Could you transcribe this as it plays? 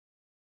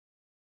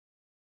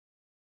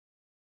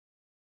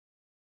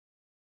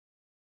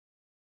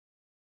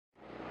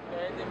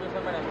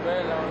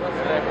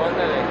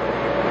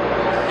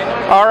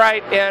All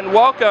right, and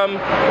welcome.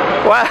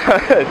 Well,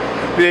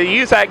 the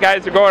USAC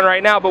guys are going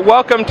right now, but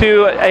welcome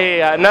to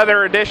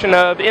another edition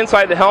of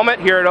Inside the Helmet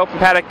here at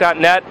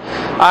OpenPaddock.net.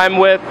 I'm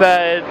with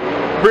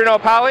Bruno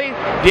Palli,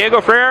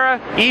 Diego Ferreira,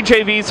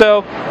 EJ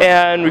Viso,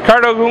 and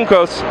Ricardo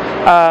Juncos,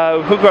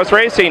 Juncos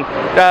Racing,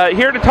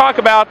 here to talk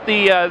about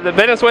the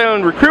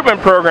Venezuelan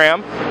recruitment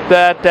program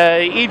that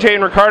EJ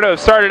and Ricardo have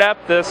started up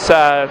this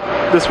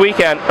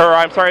weekend, or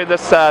I'm sorry,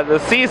 this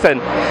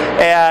season,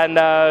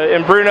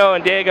 and Bruno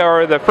and Diego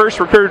are the first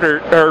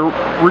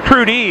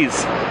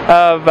recruitees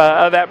of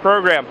that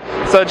program.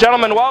 So,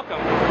 gentlemen, welcome.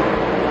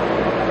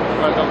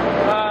 Welcome.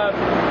 Let's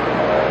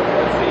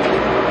see.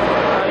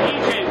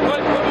 EJ,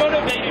 what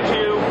motivated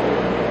you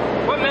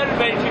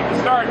to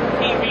start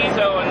Team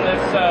Viso in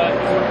this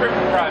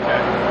recruitment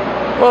project?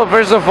 Well,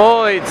 first of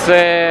all, it's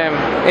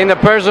in the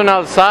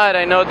personal side.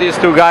 I know these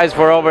two guys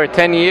for over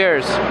 10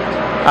 years,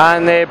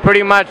 and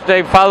pretty much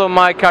they follow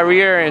my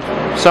career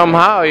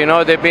somehow. You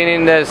know, they've been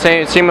in the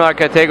similar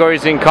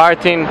categories in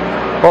karting,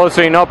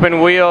 also in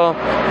open wheel.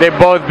 They've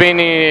both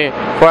been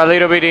for a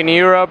little bit in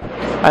Europe,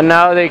 and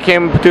now they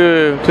came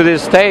to the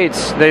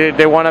States.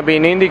 They want to be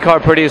in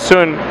IndyCar pretty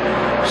soon.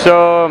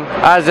 So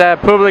as a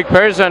public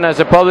person, as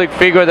a public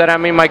figure that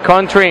I'm in my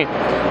country,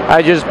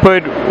 I just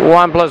put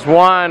 1 +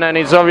 1, and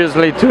it's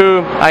obviously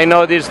 2. I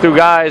know these two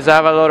guys. I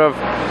have a lot of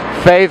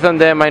faith in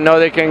them. I know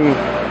they can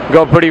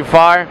go pretty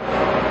far,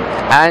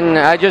 and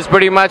I just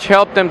pretty much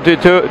helped them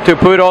to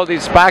put all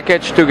this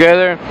package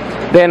together.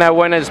 Then I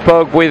went and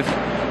spoke with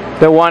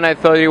the one I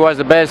thought it was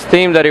the best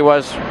team, that it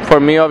was for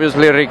me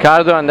obviously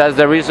Ricardo, and that's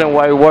the reason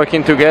why we're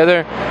working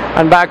together.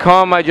 And back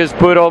home I just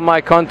put all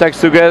my contacts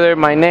together,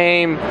 my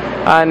name,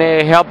 and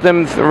help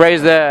them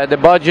raise the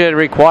budget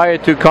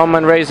required to come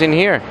and race in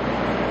here.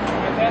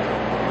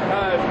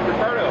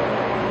 Ricardo,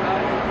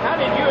 how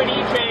did you and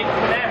EJ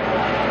connect,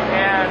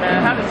 and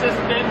how does this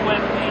fit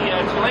with the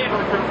Chilean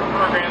recruitment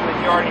program that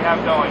you already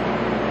have going?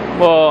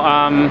 Well,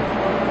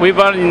 we've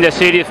been in the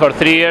series for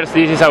 3 years.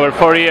 This is our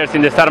 4 years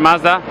in the Star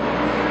Mazda.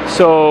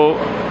 So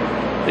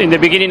in the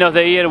beginning of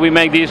the year we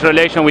make this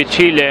relation with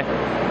Chile,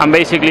 and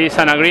basically it's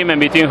an agreement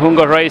between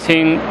Juncos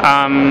Racing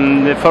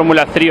and the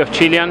Formula 3 of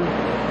Chilean,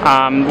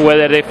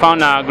 whether they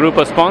found a group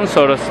of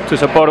sponsors to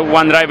support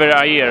one driver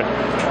a year.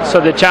 So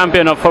the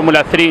champion of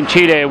Formula 3 in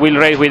Chile will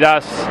race with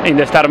us in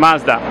the Star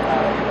Mazda.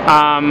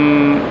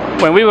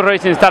 When we were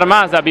racing Star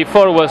Mazda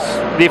before was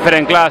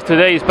different class.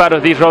 Today is part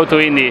of this Road to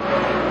Indy,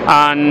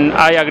 and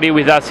I agree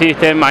with that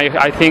system.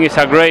 I think it's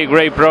a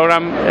great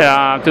program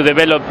to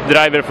develop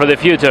driver for the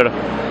future.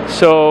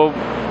 So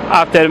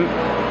after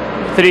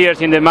 3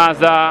 years in the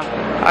Mazda,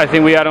 I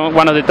think we are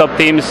one of the top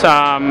teams.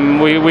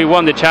 We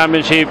won the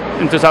championship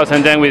in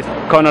 2010 with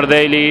Connor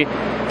Daly.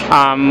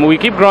 We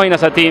keep growing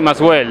as a team as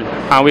well,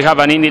 and we have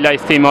an Indy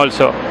Lights team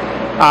also.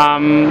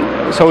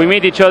 So we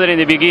meet each other in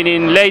the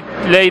beginning,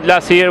 late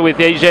last year with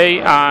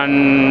EJ,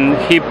 and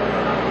he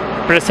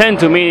presented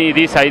to me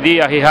this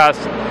idea he has,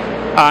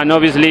 and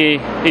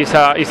obviously it's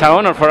an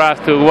honor for us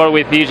to work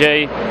with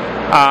EJ.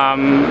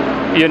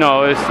 You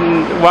know, it's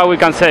what we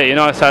can say. You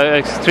know, it's an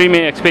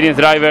extremely experienced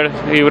driver.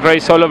 He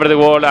races all over the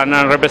world and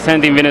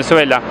representing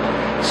Venezuela.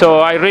 So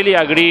I really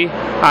agree,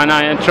 and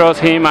I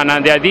trust him,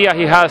 and the idea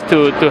he has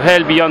to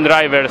help young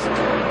drivers,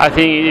 I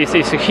think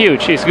is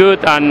huge. It's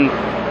good, and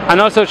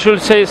also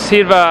should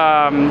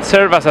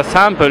serve as a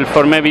sample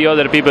for maybe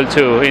other people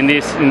too in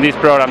this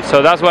program.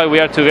 So that's why we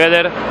are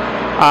together.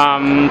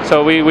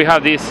 So we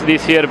have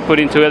this year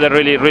putting together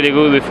really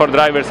good with 4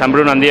 drivers, and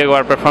Bruno and Diego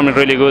are performing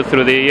really good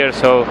through the year.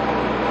 So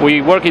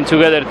we're working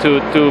together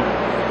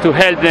to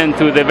help them,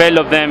 to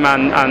develop them,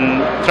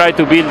 and try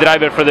to build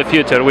drivers for the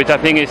future, which I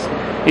think is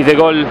the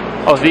goal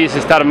of this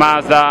Star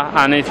Mazda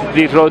and it's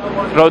this Road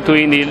to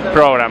Indy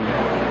program.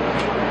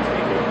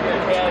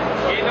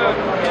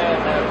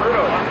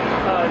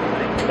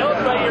 Tell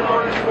us about your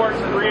motorsports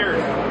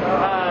careers.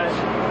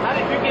 How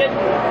did you get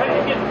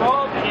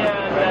involved,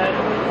 and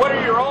what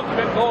are your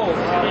ultimate goals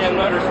in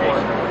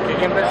motorsports? ¿Y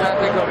qué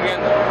empezaste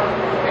corriendo?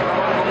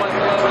 ¿Cómo ha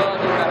sido toda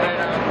tu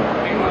carrera?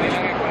 ¿Mismo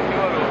Dylan que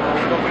contigo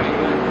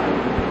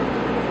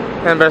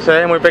lo Empecé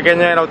desde muy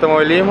pequeño en el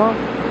automovilismo,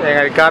 en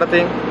el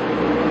karting.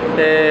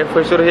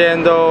 Fui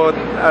surgiendo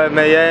a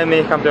medida de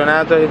mis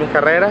campeonatos y mis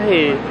carreras,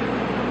 y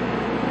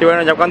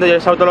bueno, ya cuando yo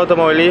hice el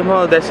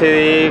automovilismo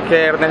decidí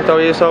que Ernesto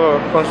Viso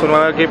con su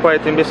nuevo equipo de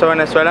Team Viso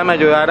Venezuela me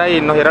ayudara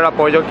y nos diera el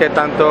apoyo que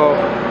tanto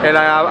él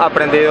ha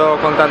aprendido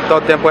con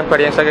tanto tiempo de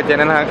experiencia que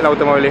tiene en el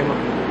automovilismo.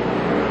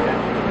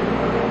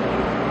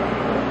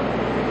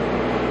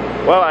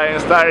 Well, I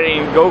started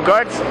in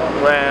go-karts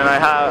when I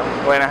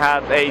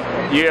had 8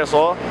 years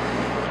old.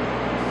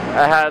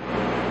 I had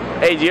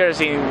 8 years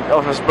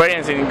of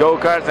experience in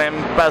go-karts and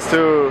passed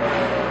to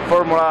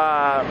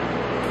Formula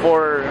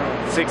 4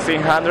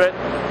 1600.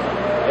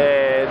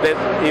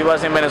 It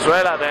was in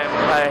Venezuela. Then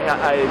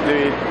I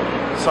did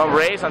some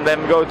race and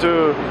then go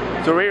to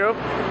Europe.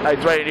 I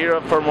tried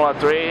Europe Formula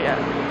 3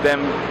 and then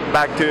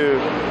back to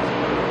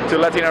to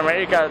Latin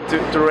America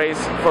to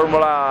race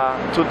Formula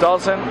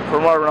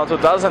Renault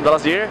 2000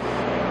 last year,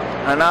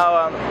 and now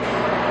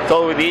I'm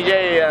told with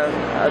EJ,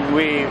 and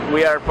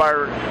we are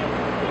part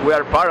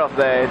of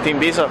the team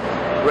Viso,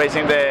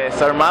 racing the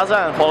Star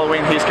Mazda and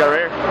following his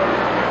career.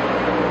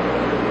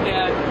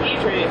 And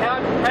EJ, how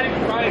did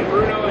you find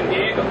Bruno and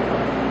Diego?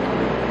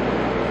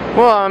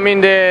 Well, I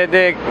mean,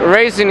 the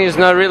racing is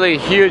not really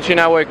huge in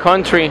our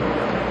country,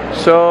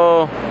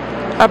 so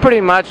I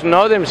pretty much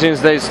know them since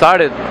they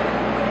started.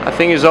 I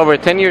think it's over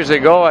 10 years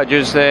ago. I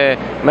just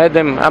met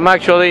them. I'm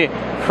actually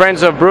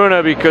friends of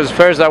Bruno because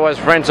first I was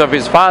friends of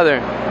his father.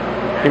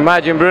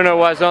 Imagine, Bruno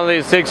was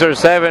only 6 or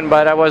 7,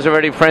 but I was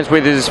already friends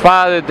with his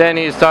father. Then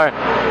he started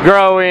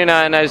growing,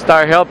 and I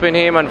started helping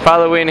him and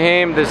following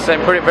him. The same,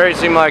 very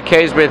similar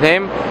case with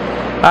him.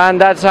 And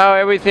that's how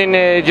everything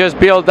just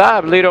built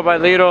up little by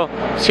little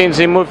since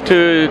he moved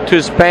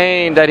to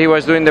Spain, that he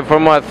was doing the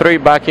Formula 3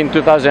 back in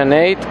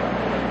 2008.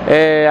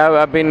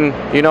 I've been,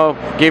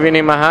 giving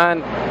him a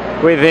hand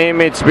with him.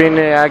 It's been,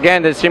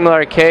 again, the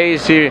similar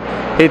case. He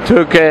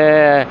took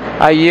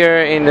a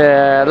year in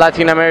the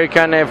Latin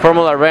American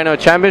Formula Renault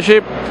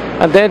Championship.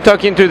 And then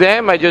talking to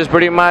them, I just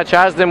pretty much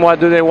asked them what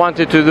do they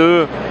wanted to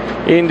do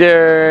in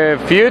their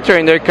future,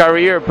 in their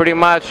career. Pretty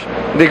much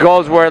the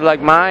goals were like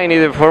mine,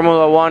 either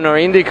Formula 1 or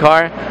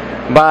IndyCar,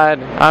 but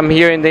I'm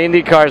here in the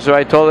IndyCar, so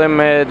I told them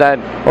that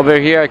over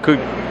here I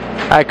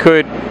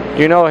could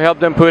help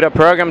them put a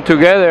program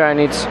together, and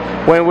it's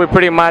when we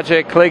pretty much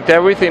clicked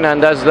everything,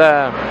 and that's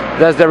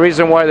the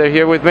reason why they're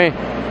here with me.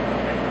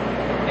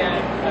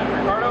 And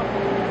Ricardo,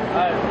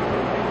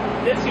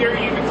 this year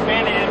you've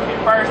expanded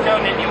into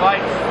Firestone Indy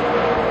Lights,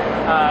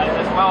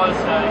 as well as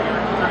your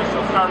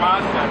traditional Star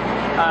Mazda.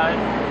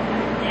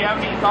 Do you have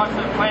any thoughts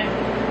of plan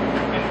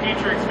in the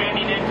future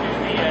expanding into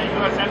the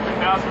USF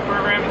 2000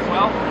 program as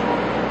well?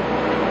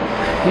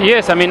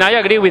 Yes, I mean, I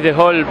agree with the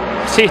whole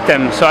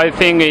system, so I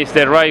think it's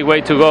the right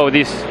way to go,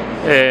 this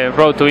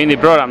Road to Indy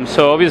program.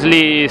 So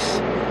obviously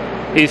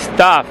it's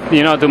tough,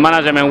 to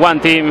manage them in one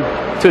team,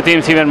 2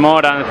 teams even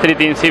more, and 3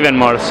 teams even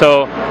more.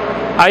 So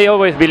I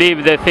always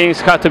believe that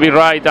things have to be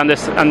right and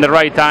the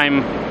right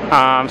time.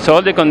 So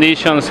all the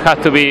conditions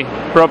have to be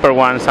proper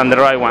ones and the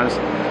right ones.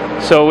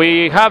 So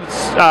we have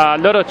a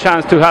lot of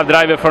chance to have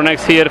driver for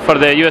next year for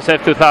the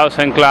USF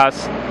 2000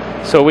 class.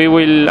 So we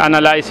will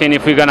analyze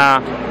if it's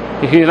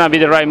gonna be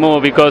the right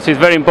move, because it's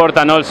very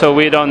important. Also,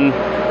 we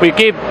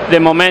keep the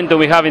momentum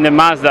we have in the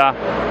Mazda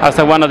as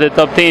one of the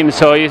top teams.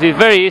 So it's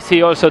very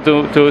easy also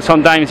to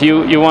sometimes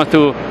you want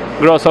to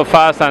grow so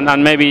fast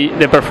and maybe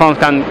the performance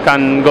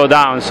can go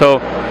down.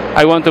 So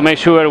I want to make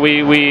sure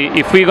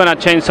if we're gonna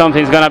change something,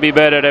 it's gonna be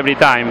better every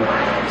time.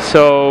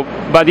 So,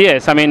 but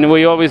yes, I mean,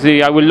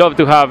 I would love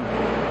to have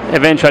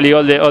eventually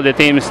all the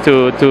teams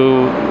to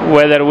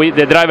whether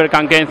the driver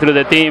can get through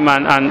the team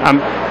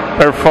and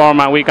perform,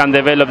 and we can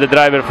develop the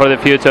driver for the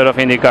future of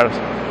IndyCars.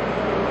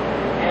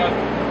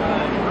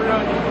 Bruno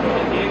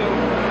and Diego,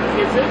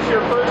 is this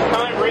your first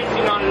time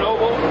racing on an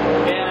oval,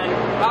 and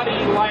how do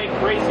you like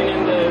racing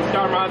in the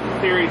Star Mazda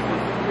series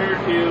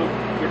compared to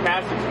your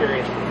past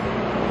experiences?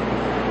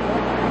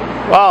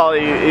 Well,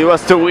 it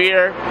was too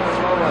weird.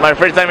 My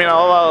first time in an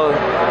oval,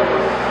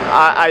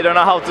 I don't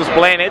know how to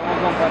explain it.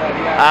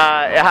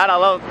 I had a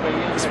lot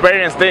of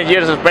experience, 10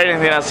 years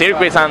experience in a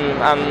circuit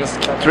and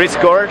street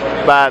sport,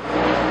 but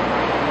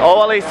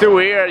oval is too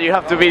weird. You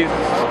have to be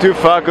too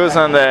focused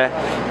on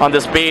the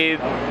speed.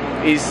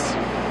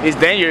 It's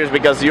dangerous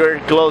because you're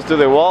close to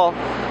the wall.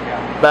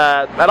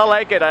 But I don't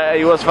like it.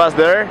 It was fast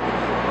there.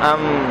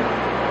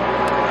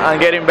 I'm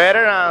getting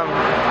better,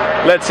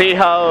 and let's see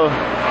how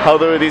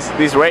do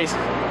this race.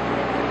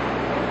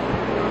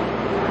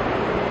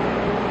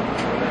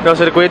 Los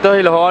circuitos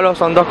y los óvalos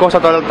son dos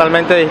cosas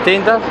totalmente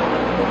distintas,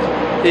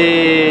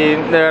 y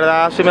de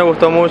verdad sí me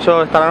gustó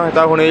mucho estar en los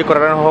Estados Unidos y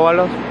correr en los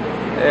óvalos.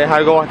 Es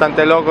algo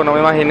bastante loco, no me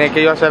imaginé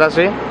que iba a ser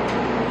así,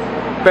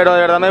 pero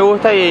de verdad me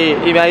gusta y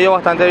me ha ido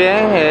bastante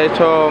bien. He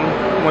hecho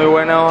muy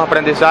buenos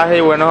aprendizajes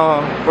y buenos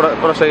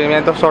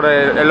procedimientos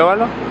sobre el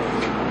óvalo,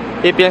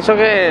 y pienso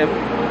que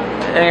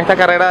en esta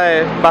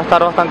carrera va a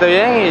estar bastante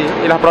bien,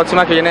 y las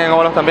próximas que vienen en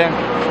óvalos también.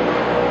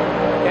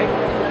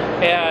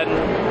 Okay. And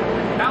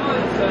how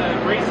has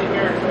racing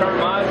here at Star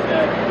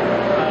Mazda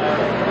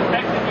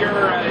affected your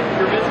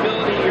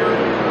visibility,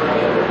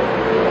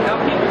 how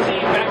people see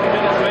you back in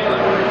Venezuela?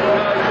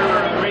 How has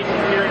your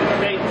racing here in the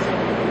States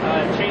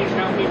changed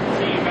how people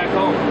see you back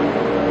home?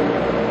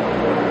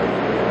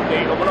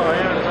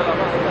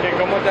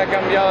 ¿Cómo te ha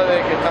cambiado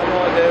desde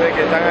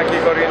que están aquí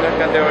corriendo en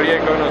categoría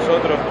con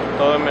nosotros,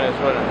 todo en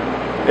Venezuela?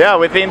 Yeah,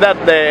 we think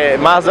that the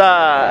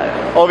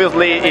Mazda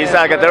obviously is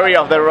a category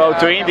of the Road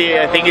to Indy.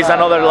 I think it's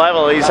another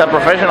level. It's a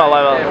professional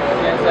level.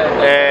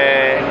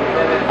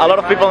 A lot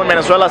of people in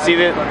Venezuela see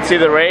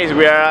the race.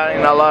 We are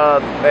in a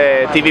lot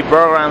of TV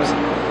programs,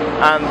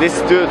 and this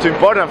is too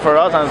important for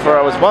us and for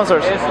our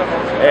sponsors.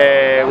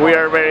 We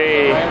are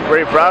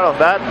very proud of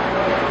that,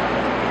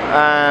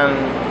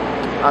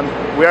 and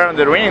we are on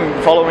the ring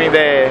following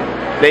the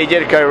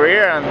EJ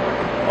career, and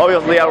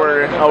obviously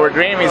our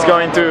dream is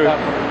going to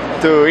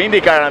to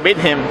IndyCar and beat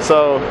him.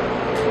 So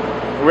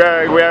we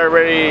are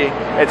very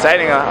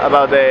excited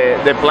about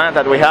the plan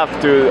that we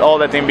have to all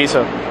the team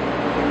Viso.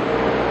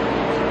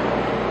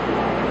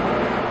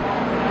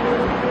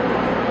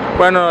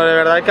 Bueno, de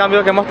verdad el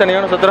cambio que hemos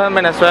tenido nosotros en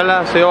Venezuela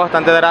ha sido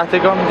bastante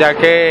drástico, ya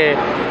que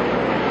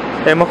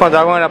hemos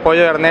contado con el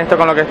apoyo de Ernesto,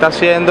 con lo que está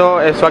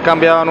haciendo. Eso ha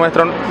cambiado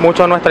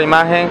mucho nuestra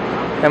imagen.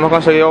 Hemos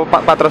conseguido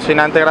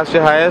patrocinantes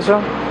gracias a eso.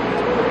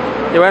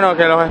 Y bueno,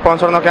 que los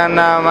sponsors no quedan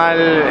nada mal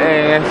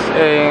en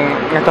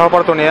estas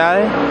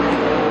oportunidades.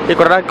 Y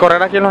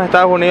correr aquí en los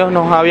Estados Unidos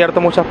nos ha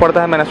abierto muchas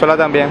puertas en Venezuela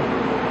también.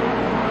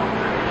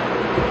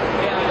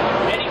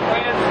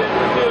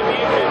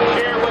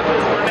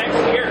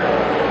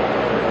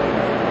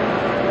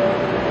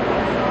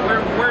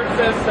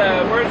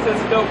 Where does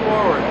this go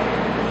forward?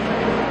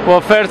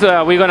 Well, first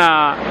we're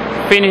gonna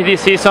finish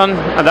this season.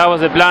 That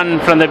was the plan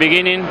from the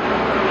beginning.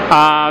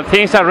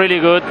 Things are really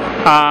good.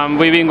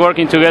 We've been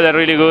working together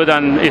really good,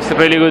 and it's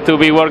really good to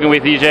be working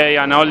with EJ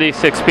and all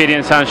this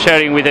experience and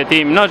sharing with the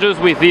team, not just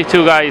with these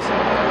two guys,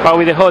 but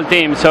with the whole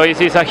team. So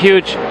it's a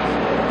huge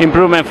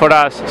improvement for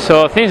us.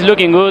 So things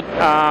looking good.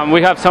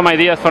 We have some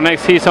ideas for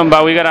next season,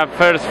 but we gotta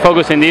first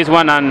focus in this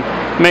one and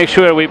make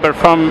sure we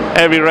perform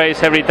every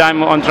race, every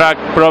time on track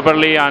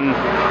properly.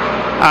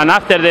 And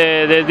after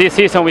this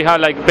season, we have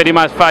like pretty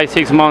much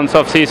 5-6 months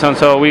of season,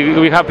 so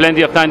we have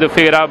plenty of time to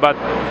figure out. But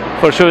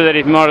for sure, there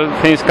is more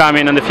things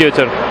coming in the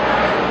future.